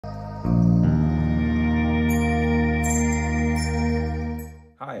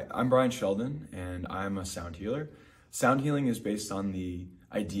Hi, I'm Brian Sheldon, and I'm a sound healer. Sound healing is based on the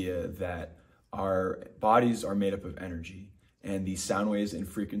idea that our bodies are made up of energy, and these sound waves and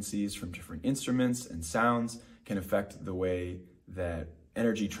frequencies from different instruments and sounds can affect the way that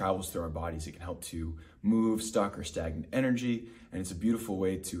energy travels through our bodies. It can help to move stuck or stagnant energy, and it's a beautiful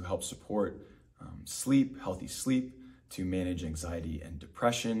way to help support sleep, healthy sleep, to manage anxiety and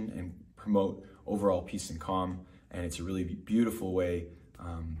depression, and promote overall peace and calm. And it's a really beautiful way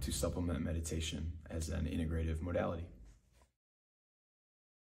to supplement meditation as an integrative modality.